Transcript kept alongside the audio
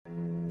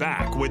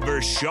back with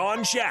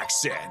Vershawn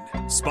Jackson,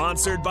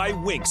 sponsored by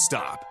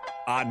Wingstop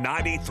on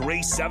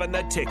 93.7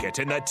 The Ticket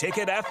and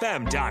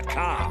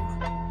theticketfm.com.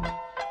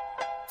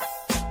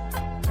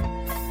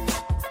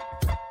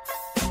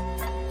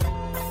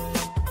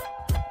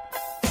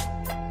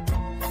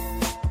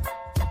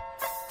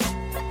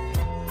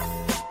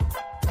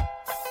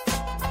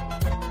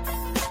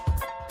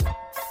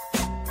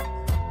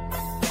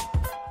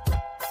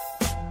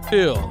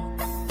 Woo.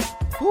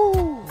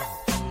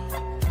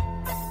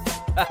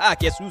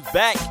 Guess who's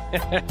back?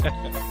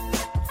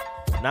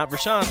 Not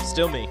Vershawn,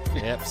 still me.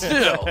 Yep,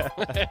 still.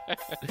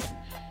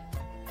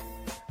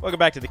 Welcome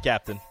back to The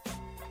Captain.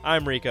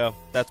 I'm Rico.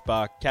 That's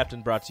Bach.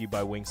 Captain brought to you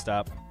by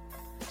Wingstop.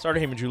 Starter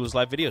Heyman Jewelers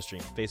live video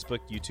stream. Facebook,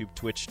 YouTube,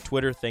 Twitch,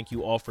 Twitter. Thank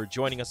you all for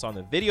joining us on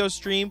the video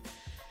stream.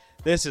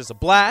 This is a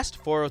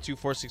blast.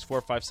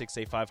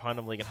 402-464-5685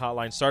 Honda Lincoln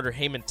Hotline. Starter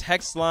Heyman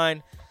text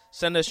line.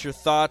 Send us your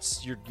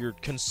thoughts, your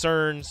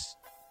concerns,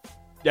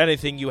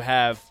 anything you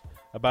have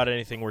about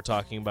anything we're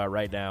talking about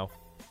right now.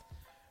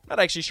 Not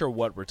actually sure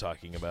what we're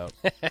talking about.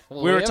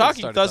 Well, we were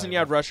talking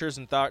 1,000-yard rushers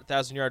and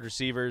 1,000-yard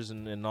receivers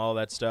and all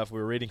that stuff. We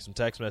were reading some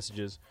text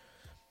messages.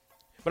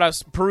 But I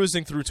was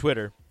perusing through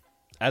Twitter,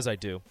 as I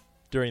do,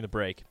 during the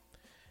break.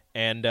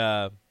 And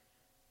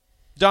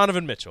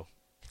Donovan Mitchell.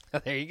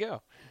 There you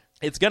go.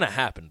 It's going to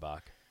happen,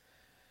 Bach.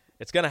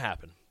 It's going to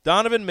happen.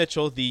 Donovan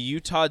Mitchell, the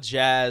Utah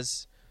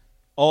Jazz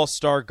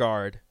all-star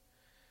guard,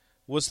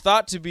 was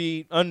thought to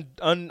be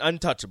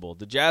untouchable.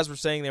 The Jazz were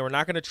saying they were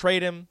not going to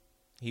trade him.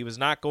 He was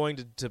not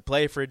going to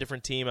play for a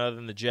different team other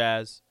than the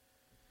Jazz.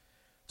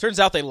 Turns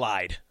out they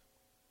lied.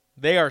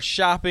 They are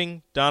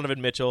shopping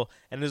Donovan Mitchell,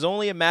 and it is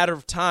only a matter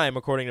of time,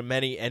 according to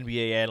many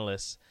NBA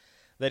analysts,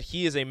 that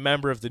he is a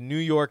member of the New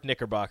York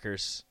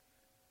Knickerbockers,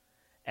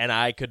 and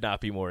I could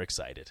not be more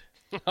excited.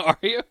 Are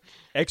you?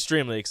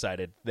 Extremely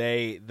excited.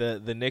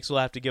 The Knicks will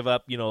have to give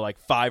up, like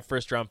 5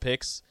 first-round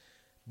picks,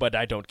 but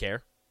I don't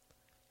care.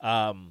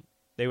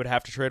 They would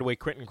have to trade away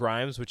Quentin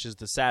Grimes, which is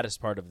the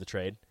saddest part of the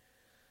trade.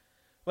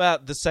 Well,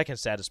 the second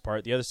saddest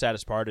part. The other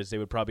saddest part is they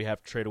would probably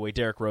have to trade away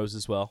Derrick Rose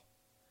as well.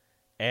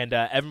 And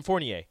Evan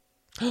Fournier.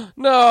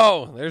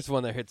 No! There's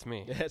one that hits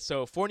me.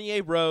 So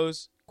Fournier,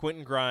 Rose,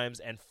 Quentin Grimes,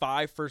 and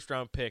 5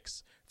 first-round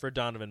picks for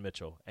Donovan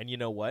Mitchell. And you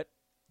know what?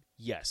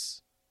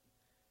 Yes.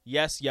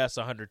 Yes,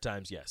 100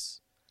 times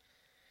yes.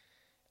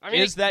 I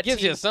mean, it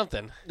gives you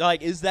something.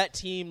 Is that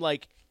team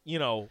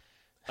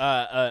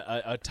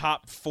a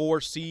top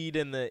 4 seed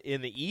in the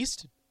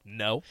East?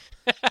 No.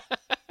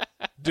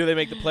 Do they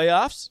make the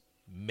playoffs?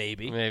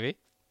 Maybe.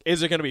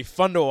 Is it going to be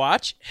fun to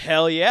watch?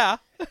 Hell yeah.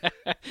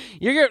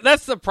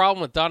 That's the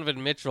problem with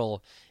Donovan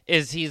Mitchell,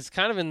 is he's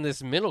kind of in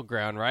this middle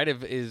ground, right?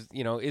 Is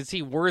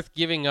he worth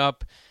giving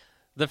up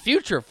the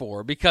future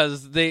for?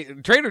 Because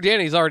Trader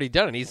Danny's already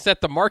done it. He's set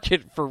the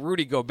market for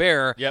Rudy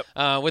Gobert.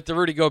 Yep. With the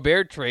Rudy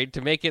Gobert trade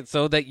to make it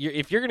so that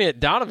if you're going to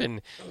get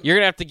Donovan, you're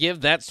going to have to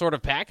give that sort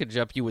of package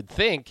up, you would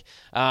think.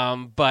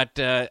 But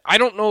I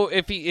don't know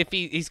if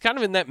he's kind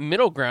of in that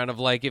middle ground of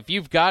if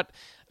you've got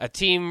a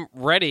team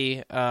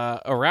ready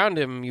around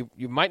him,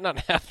 you might not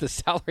have the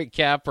salary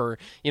cap or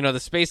the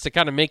space to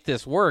kind of make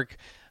this work.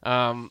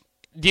 Do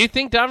you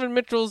think Donovan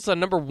Mitchell's a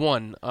number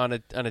 1 on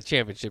a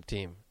championship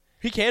team?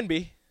 He can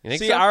be.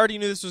 See, so? I already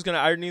knew this was going to –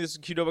 I knew this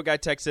Qdoba guy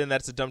texted in,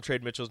 that's a dumb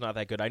trade, Mitchell's not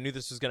that good. I knew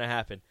this was going to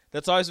happen.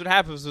 That's always what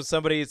happens when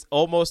somebody is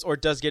almost or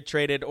does get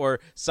traded or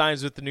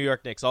signs with the New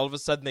York Knicks. All of a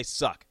sudden they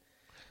suck.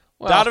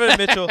 Well.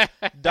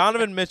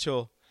 Donovan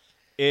Mitchell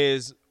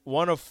is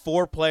one of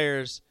 4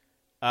 players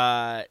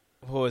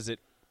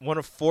one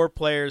of 4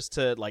 players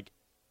to,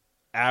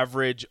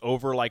 average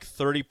over,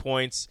 30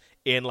 points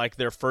in,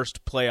 their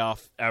first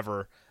playoff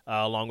ever,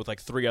 along with,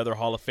 3 other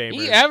Hall of Famers.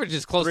 He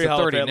averages close to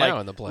 30 now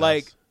in the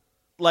playoffs.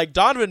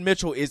 Donovan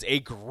Mitchell is a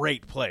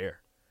great player.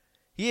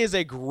 He is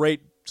a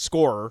great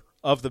scorer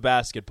of the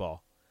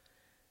basketball.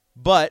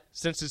 But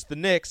since it's the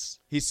Knicks,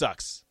 he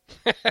sucks.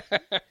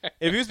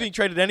 If he was being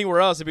traded anywhere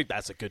else, it'd be,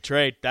 that's a good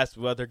trade. That's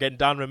what they're getting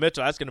Donovan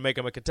Mitchell. That's going to make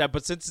him a contender.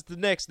 But since it's the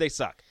Knicks, they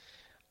suck.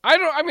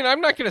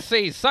 I'm not going to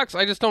say he sucks.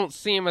 I just don't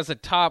see him as a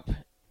top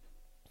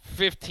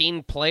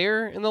 15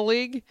 player in the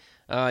league.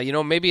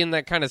 Maybe in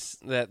that kind of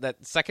that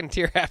second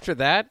tier after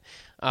that.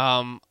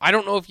 I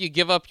don't know if you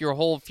give up your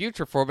whole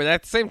future for, but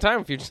at the same time,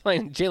 if you're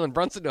signing Jalen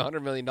Brunson to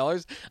 $100 million,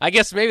 I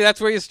guess maybe that's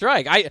where you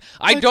strike.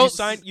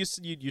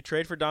 You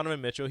trade for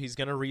Donovan Mitchell. He's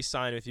going to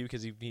re-sign with you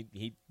because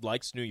he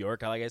likes New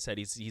York. Like I said,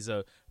 he's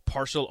a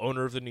partial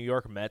owner of the New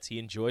York Mets. He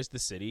enjoys the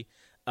city.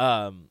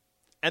 And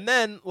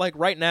then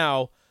right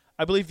now,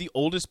 I believe the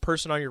oldest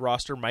person on your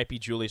roster might be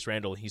Julius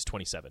Randle, and he's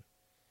 27.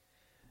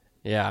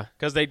 Yeah,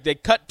 because they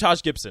cut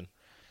Taj Gibson.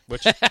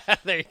 Which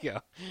there you go.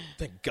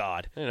 Thank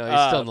God. He's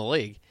still in the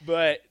league.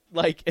 But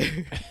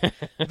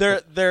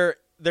their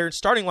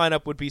starting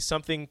lineup would be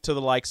something to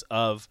the likes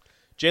of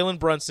Jalen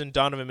Brunson,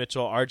 Donovan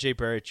Mitchell, R.J.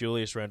 Barrett,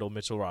 Julius Randle,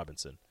 Mitchell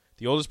Robinson.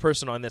 The oldest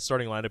person on that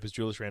starting lineup is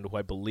Julius Randle, who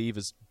I believe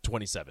is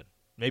 27,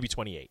 maybe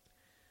 28.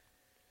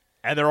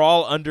 And they're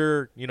all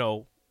under,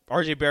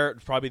 R.J. Barrett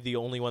is probably the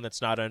only one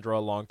that's not under a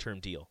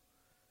long-term deal.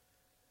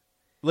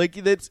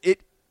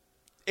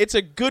 it's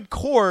a good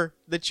core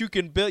that you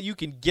can build. You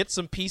can get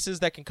some pieces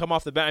that can come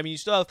off the bench. I mean, you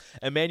still have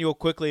Emmanuel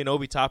Quickly and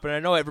Obi Toppin. I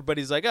know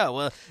everybody's like, oh,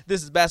 well,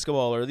 this is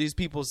basketball, or these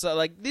people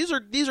like these are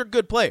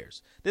good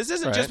players. This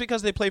isn't just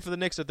because they play for the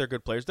Knicks that they're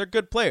good players. They're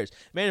good players.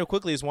 Emmanuel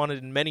Quickly is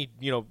wanted in many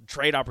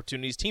trade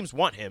opportunities. Teams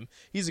want him.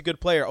 He's a good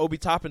player. Obi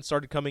Toppin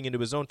started coming into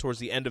his own towards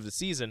the end of the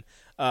season.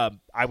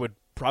 I would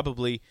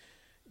probably,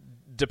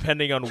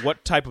 depending on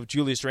what type of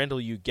Julius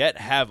Randle you get,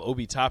 have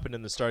Obi Toppin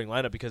in the starting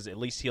lineup, because at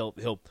least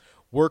he'll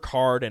work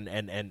hard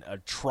and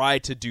try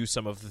to do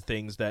some of the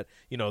things that,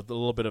 a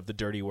little bit of the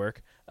dirty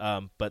work.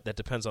 But that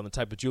depends on the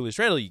type of Julius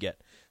Randle you get.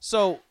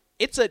 So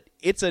it's a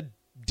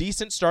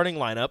decent starting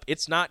lineup.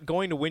 It's not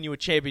going to win you a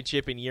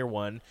championship in year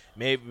one,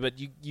 maybe, but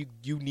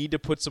you need to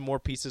put some more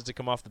pieces to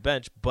come off the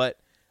bench. But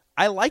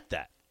I like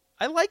that.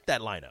 I like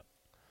that lineup.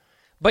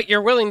 But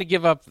you're willing to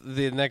give up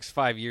the next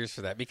 5 years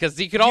for that, because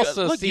you could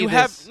also see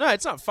this. No,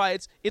 it's not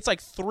 5. It's like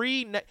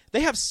 3.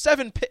 They have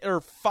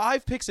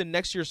 5 picks in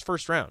next year's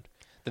first round.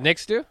 The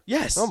Knicks do?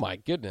 Yes. Oh, my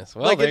goodness.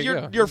 Well, there you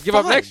go. You're give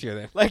up next year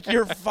then. Like,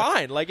 you're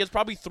fine. Like, it's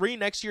probably 3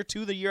 next year,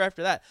 2 the year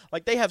after that.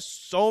 Like, they have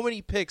so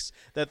many picks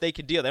that they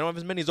can deal. They don't have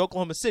as many as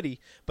Oklahoma City,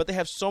 but they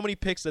have so many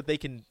picks that they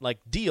can,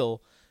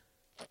 deal.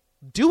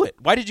 Do it.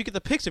 Why did you get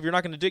the picks if you're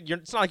not going to do?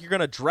 It's not like you're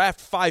going to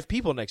draft 5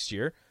 people next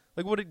year.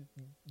 Like,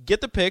 get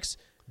the picks,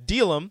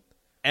 deal them,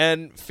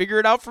 and figure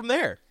it out from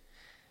there.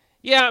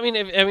 Yeah, I mean,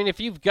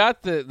 if you've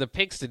got the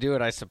picks to do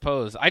it, I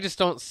suppose. I just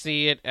don't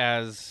see it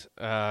as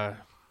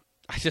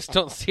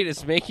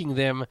making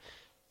them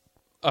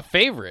a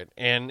favorite.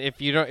 And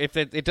if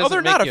it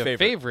doesn't make you a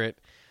favorite,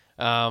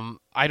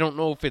 I don't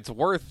know if it's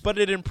worth. But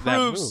it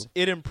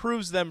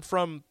improves them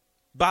from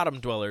bottom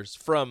dwellers,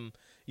 from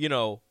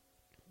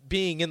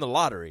being in the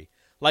lottery.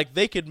 Like,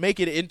 they could make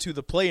it into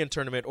the play-in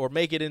tournament, or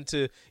make it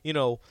into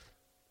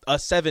a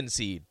 7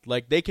 seed.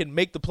 Like, they can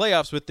make the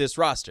playoffs with this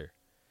roster,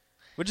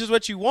 which is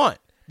what you want.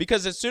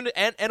 Because as soon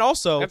and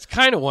also that's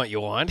kind of what you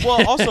want.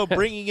 Well, also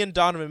bringing in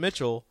Donovan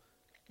Mitchell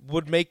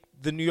would make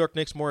the New York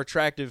Knicks more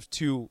attractive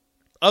to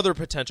other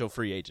potential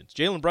free agents.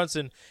 Jalen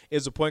Brunson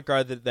is a point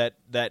guard that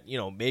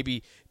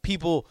maybe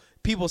people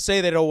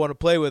say they don't want to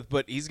play with,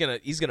 but he's gonna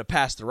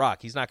pass the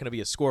rock. He's not gonna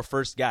be a score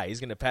first guy. He's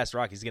gonna pass the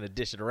rock. He's gonna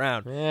dish it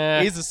around.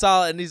 Yeah. He's a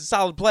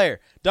solid player.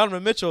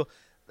 Donovan Mitchell,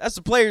 that's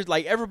the player.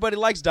 Like, everybody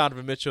likes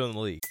Donovan Mitchell in the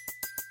league.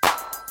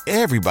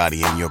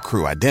 Everybody in your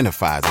crew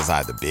identifies as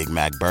either Big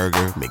Mac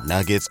Burger,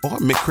 McNuggets, or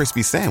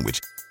McCrispy Sandwich.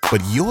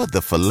 But you're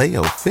the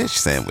Filet-O-Fish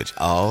Sandwich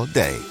all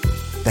day.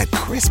 That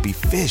crispy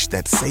fish,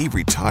 that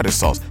savory tartar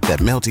sauce, that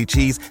melty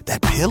cheese,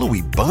 that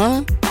pillowy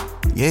bun.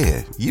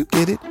 Yeah, you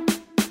get it.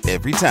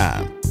 Every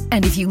time.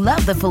 And if you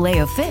love the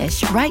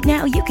Filet-O-Fish, right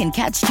now you can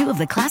catch 2 of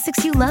the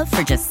classics you love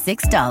for just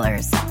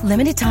 $6.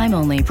 Limited time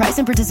only. Price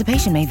and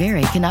participation may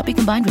vary. Cannot be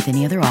combined with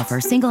any other offer.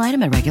 Single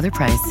item at regular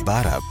price.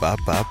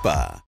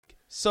 Ba-da-ba-ba-ba.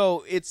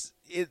 So it's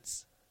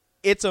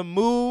a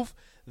move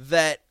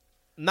that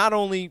not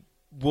only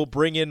will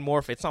bring in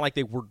more. It's not like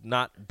they were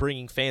not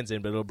bringing fans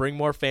in, but it'll bring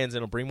more fans in.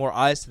 It'll bring more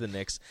eyes to the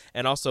Knicks,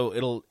 and also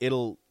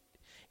it'll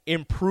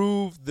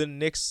improve the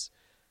Knicks'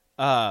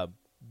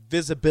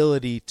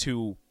 visibility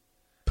to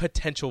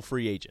potential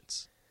free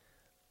agents.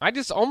 I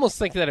just almost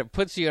think that it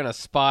puts you in a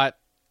spot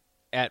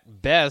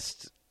at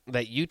best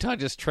that Utah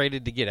just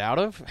traded to get out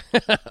of.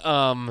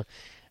 But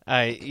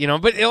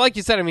like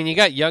you said, I mean, you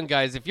got young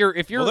guys. If you're,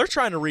 well, they're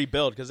trying to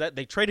rebuild, because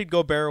they traded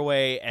Gobert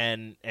away,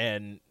 and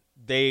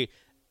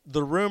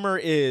the rumor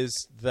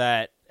is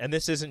that, and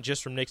this isn't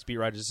just from Knicks beat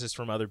writers, this is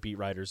from other beat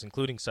writers,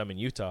 including some in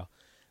Utah,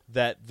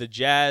 that the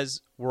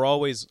Jazz were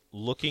always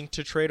looking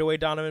to trade away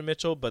Donovan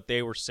Mitchell, but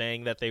they were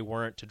saying that they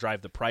weren't, to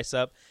drive the price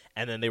up,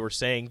 and then they were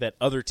saying that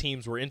other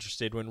teams were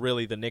interested, when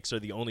really the Knicks are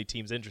the only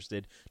teams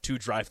interested to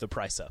drive the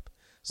price up.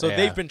 So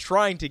they've been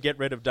trying to get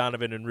rid of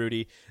Donovan and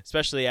Rudy,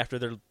 especially after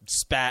their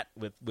spat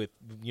with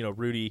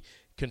Rudy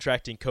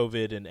contracting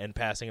COVID and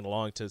passing it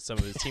along to some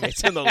of his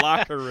teammates in the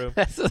locker room.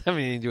 That doesn't have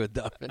anything to do with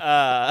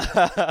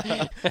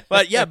Donovan.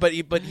 But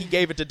he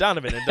gave it to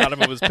Donovan, and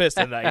Donovan was pissed,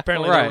 and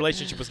apparently their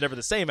relationship was never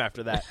the same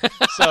after that.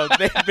 So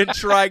they've been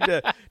trying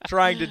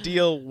to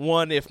deal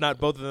one, if not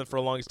both of them, for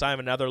the longest time,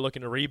 and now they're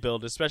looking to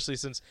rebuild, especially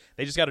since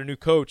they just got a new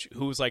coach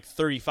who's like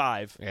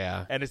 35,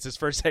 and it's his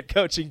first head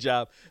coaching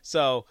job.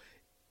 So.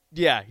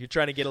 Yeah, you're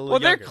trying to get a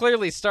little younger. They're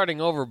clearly starting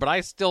over, but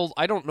I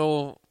don't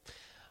know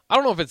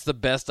if it's the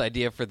best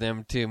idea for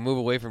them to move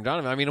away from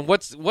Donovan. I mean,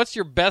 what's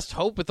your best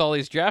hope with all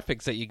these draft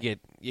picks that you get?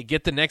 You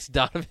get the next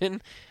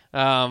Donovan.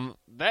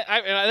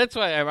 That's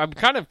why I'm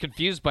kind of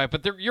confused by it.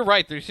 But you're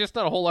right. There's just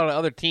not a whole lot of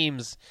other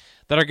teams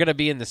that are going to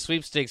be in the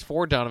sweepstakes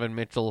for Donovan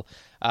Mitchell.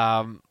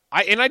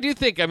 I do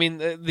think, I mean,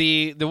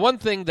 the one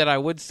thing that I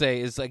would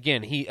say is,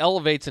 again, he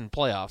elevates in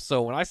playoffs.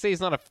 So when I say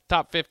he's not a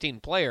top 15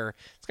 player,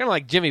 it's kind of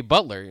like Jimmy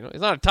Butler.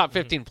 He's not a top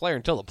 15 player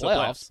until the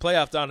playoffs.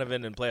 Playoff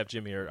Donovan and playoff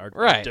Jimmy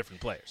are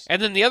different players.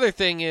 And then the other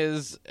thing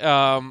is,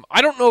 I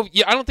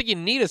don't think you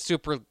need a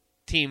super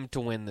team to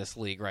win this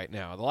league right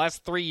now. The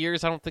last 3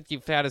 years, I don't think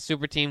you've had a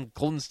super team.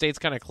 Golden State's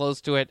kind of close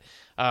to it.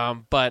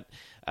 But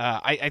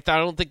I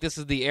don't think this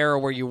is the era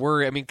where you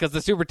were. I mean, because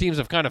the super teams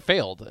have kind of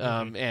failed.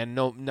 And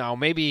now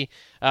maybe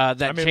that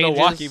changes.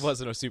 Milwaukee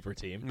wasn't a super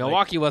team.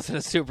 Milwaukee wasn't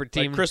a super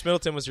team. Like Chris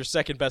Middleton was your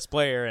second best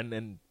player,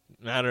 and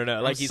I don't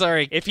know. Like,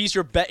 sorry. If he's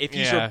your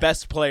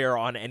best player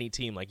on any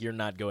team, like, you're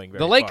not going very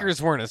The far.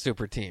 Lakers weren't a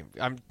super team.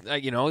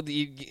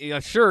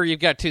 Sure, you've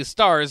got two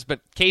stars, but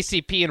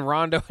KCP and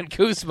Rondo and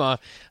Kuzma,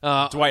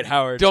 Dwight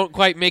Howard don't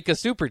quite make a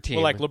super team.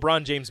 Well, like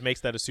LeBron James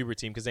makes that a super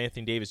team because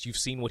Anthony Davis, you've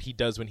seen what he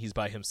does when he's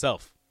by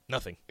himself.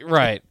 Nothing.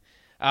 Right.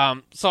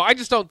 So I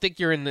just don't think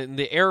you're in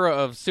the era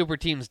of super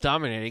teams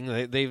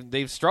dominating.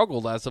 They've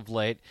struggled as of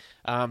late.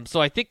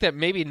 So I think that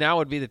maybe now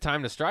would be the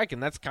time to strike,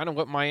 and that's kind of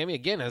what Miami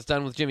again has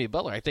done with Jimmy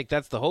Butler. I think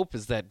that's the hope,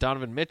 is that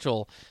Donovan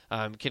Mitchell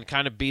can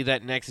kind of be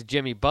that next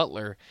Jimmy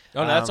Butler.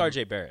 Oh, no, that's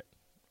RJ Barrett.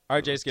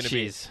 RJ's going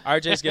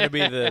to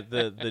be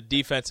the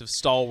defensive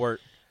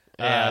stalwart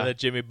that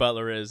Jimmy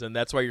Butler is, and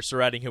that's why you're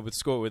surrounding him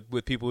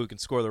with people who can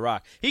score the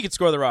rock. He can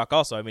score the rock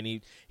also. I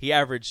mean, he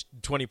averaged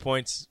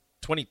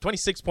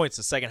 26 points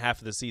the second half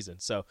of the season.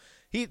 So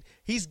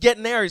he's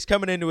getting there. He's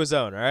coming into his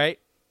own, all right?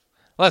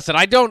 Listen,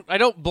 I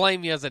don't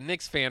blame you as a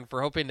Knicks fan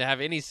for hoping to have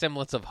any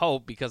semblance of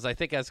hope, because I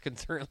think as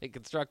currently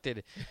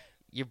constructed,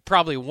 you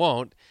probably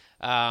won't.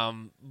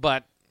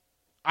 But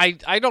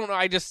I don't know.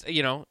 I just,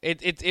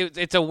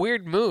 it's a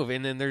weird move,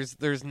 and then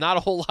there's not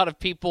a whole lot of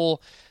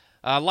people,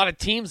 a lot of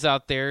teams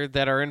out there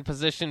that are in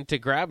position to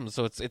grab him.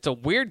 So it's a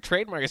weird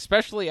trademark,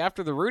 especially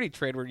after the Rudy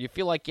trade, where you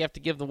feel like you have to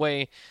give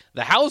away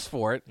the house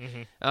for it,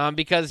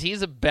 because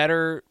he's a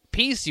better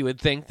piece, you would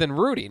think, than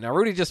Rudy. Now,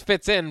 Rudy just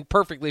fits in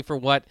perfectly for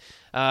what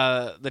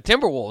the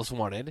Timberwolves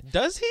wanted.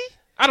 Does he?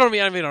 I don't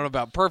know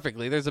about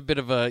perfectly. There's a bit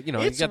of a, you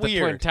got weird. the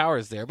Twin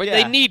Towers there, but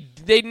Yeah.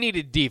 they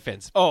needed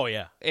defense. Oh,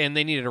 yeah. And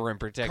they needed a rim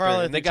protector, Karl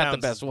and they got the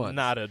Towns best is one.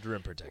 Not a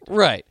rim protector.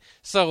 Right.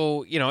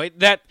 So,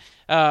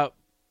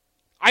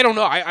 I don't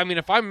know. I mean,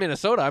 if I'm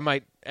Minnesota, I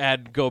might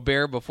add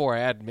Gobert before I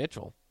add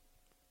Mitchell.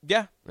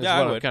 Yeah, That's I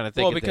what I'm would. kinda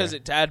thinking Well, because there.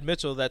 to add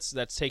Mitchell, that's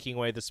taking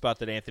away the spot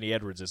that Anthony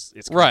Edwards is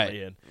Right.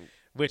 currently in,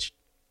 which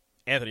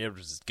Anthony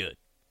Edwards is good.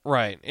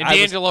 Right. And I was-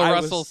 D'Angelo I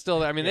was- Russell's still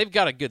there. I mean, they've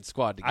got a good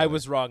squad together. I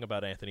was wrong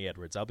about Anthony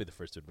Edwards. I'll be the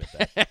first to admit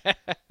that.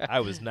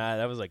 I was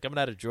not. I was like, coming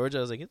out of Georgia,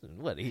 I was like,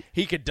 what?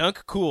 He could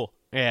dunk? Cool.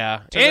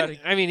 Yeah. Turns out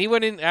And, he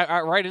went in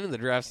right into the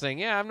draft saying,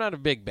 yeah, I'm not a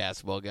big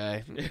basketball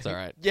guy. It's all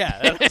right. Yeah.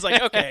 And I was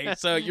like, okay,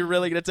 so you're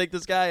really going to take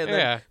this guy? And then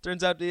Yeah.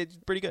 turns out he's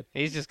pretty good.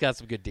 He's just got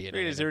some good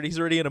DNA. He's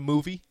already in a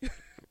movie.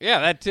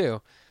 Yeah, that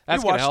too.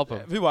 That's going to help him.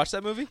 Have you watched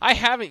that movie? I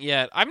haven't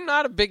yet. I'm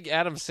not a big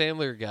Adam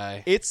Sandler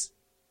guy.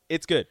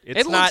 It's good.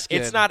 It looks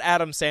good. It's not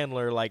Adam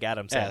Sandler like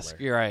Adam Sandler.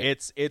 You're right.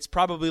 It's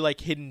probably like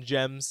Hidden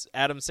Gems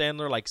Adam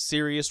Sandler, like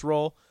serious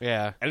role.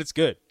 Yeah. And it's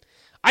good.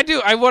 I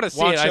want to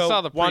see it. I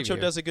saw the preview. Wancho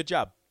does a good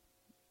job.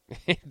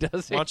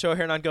 Does he? Wancho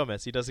Hernan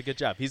Gomez, he does a good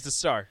job. He's the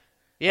star.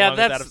 Yeah, along with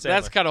Adam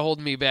that's Sandler. kind of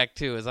holding me back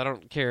too, is I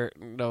don't care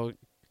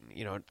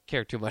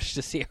care too much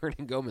to see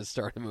Hernan Gomez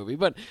start a movie.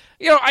 But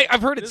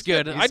I've heard it's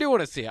good. I do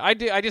want to see it.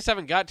 I just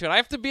haven't got to it. I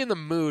have to be in the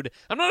mood.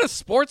 I'm not a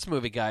sports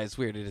movie guy, as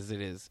weird as it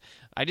is.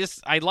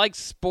 I like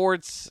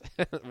sports.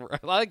 I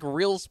like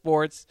real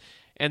sports,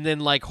 and then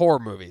like horror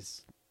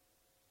movies.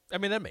 I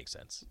mean, that makes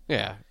sense.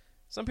 Yeah.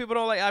 Some people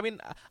don't like. I mean,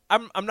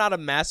 I'm not a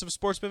massive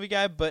sports movie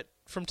guy, but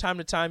from time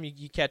to time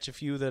you catch a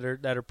few that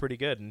are pretty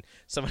good. And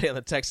somebody on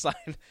the text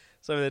line,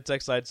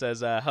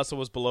 says Hustle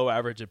was below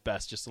average at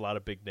best, just a lot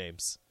of big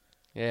names.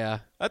 Yeah.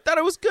 I thought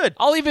it was good.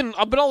 I'll even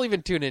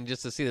tune in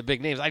just to see the big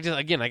names. I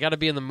got to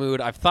be in the mood.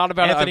 I've thought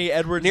about Anthony it. I've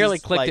Edwards nearly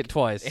is clicked like- it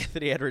twice.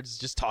 Anthony Edwards is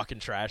just talking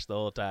trash the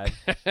whole time.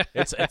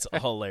 It's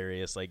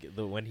hilarious. Like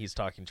when he's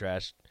talking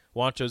trash.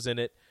 Wancho's in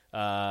it.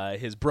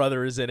 His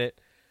brother is in it.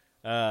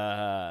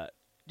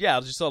 Yeah,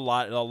 just a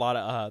lot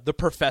of the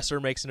professor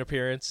makes an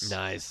appearance.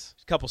 Nice.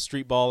 A couple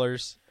street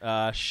ballers.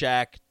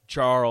 Shaq,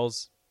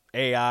 Charles,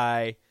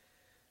 AI,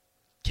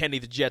 Kenny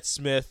the Jet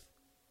Smith,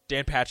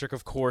 Dan Patrick,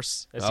 of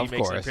course, as he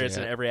makes an appearance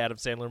in every Adam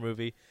Sandler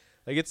movie.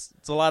 Like it's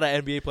a lot of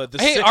NBA players.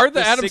 Are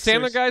the Adam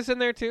Sandler guys in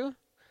there too?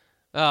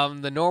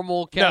 The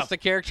normal cast of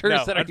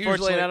characters that are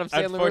usually in Adam Sandler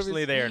movies?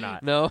 Unfortunately, they are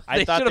not. No,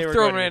 I thought should they have were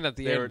thrown going in to- at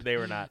the they end. They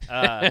were not.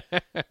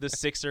 The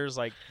Sixers,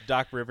 like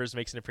Doc Rivers,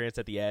 makes an appearance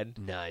at the end.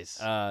 Nice.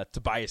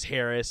 Tobias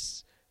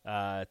Harris,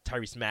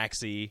 Tyrese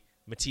Maxey,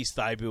 Matisse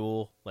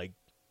Thybulle. Like,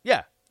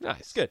 yeah, Nice.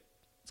 it's good.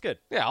 It's good.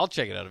 Yeah, I'll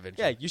check it out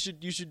eventually. Yeah,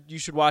 you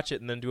should watch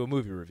it and then do a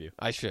movie review.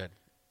 I should.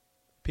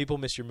 People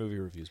miss your movie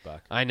reviews,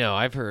 Bach. I know.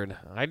 I've heard.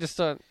 I just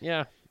thought.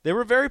 Yeah. They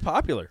were very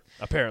popular,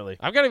 apparently.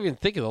 I've got to even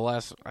think of the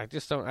last. I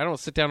don't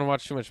sit down and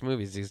watch too much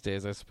movies these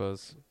days, I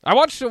suppose. I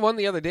watched one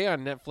the other day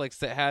on Netflix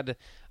that had.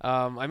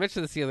 I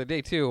mentioned this the other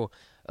day too.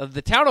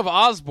 The town of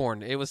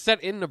Osborne. It was set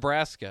in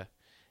Nebraska,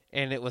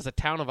 and it was a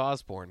town of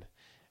Osborne,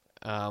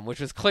 which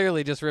was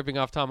clearly just ripping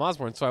off Tom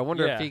Osborne. So I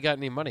wonder if Yeah. he got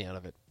any money out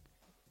of it.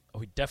 Oh,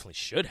 he definitely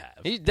should have.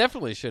 He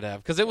definitely should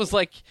have, because it was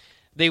like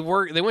they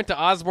went to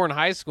Osborne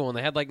High School and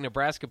they had like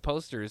Nebraska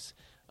posters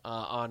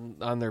on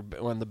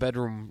the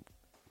bedroom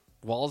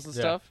walls and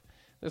stuff.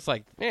 It's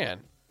like, man,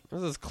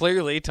 this is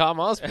clearly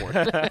Tom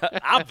Osborne.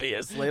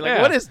 Obviously. Like,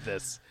 Yeah. what is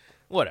this?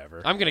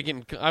 Whatever. I'm gonna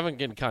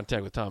get in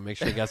contact with Tom. Make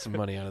sure he got some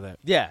money out of that.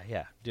 Yeah,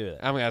 do it.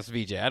 I'm gonna ask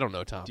VJ. I don't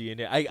know Tom. Do you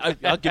know?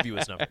 I'll give you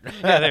his number.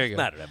 Yeah, there you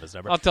go. I don't have his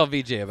number. I'll tell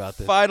VJ about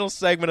this. Final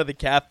segment of the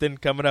Captain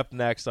coming up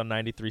next on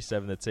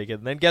 93.7 The Ticket.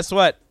 And then guess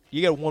what?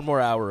 You get 1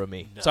 more hour of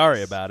me. Nice.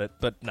 Sorry about it,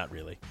 but not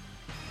really.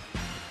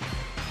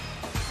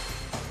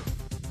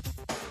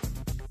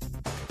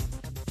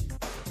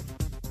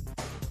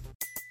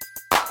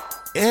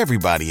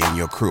 Everybody in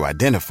your crew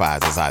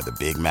identifies as either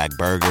Big Mac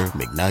Burger,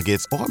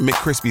 McNuggets, or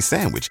McCrispy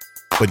Sandwich.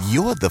 But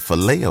you're the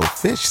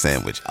Filet-O-Fish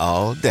Sandwich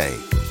all day.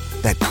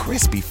 That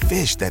crispy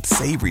fish, that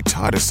savory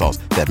tartar sauce,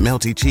 that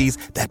melty cheese,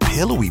 that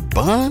pillowy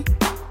bun.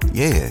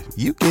 Yeah,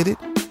 you get it.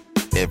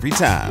 Every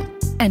time.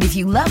 And if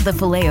you love the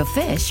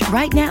Filet-O-Fish,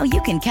 right now you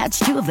can catch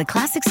 2 of the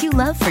classics you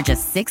love for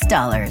just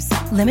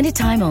 $6. Limited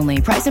time only.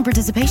 Price and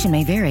participation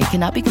may vary.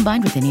 Cannot be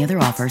combined with any other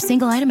offer.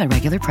 Single item at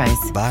regular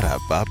price.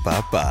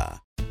 Ba-da-ba-ba-ba.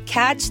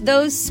 Catch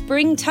those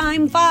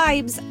springtime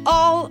vibes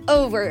all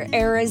over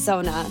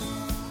Arizona.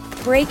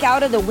 Break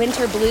out of the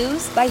winter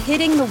blues by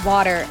hitting the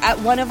water at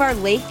one of our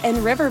lake and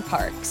river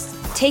parks.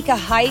 Take a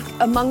hike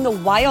among the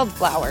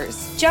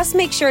wildflowers. Just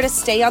make sure to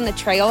stay on the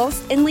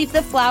trails and leave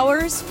the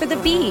flowers for the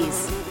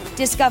bees.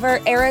 Discover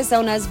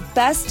Arizona's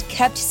best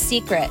kept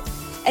secret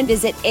and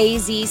visit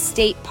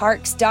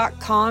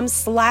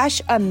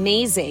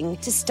azstateparks.com/amazing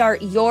to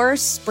start your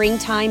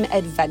springtime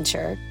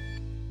adventure.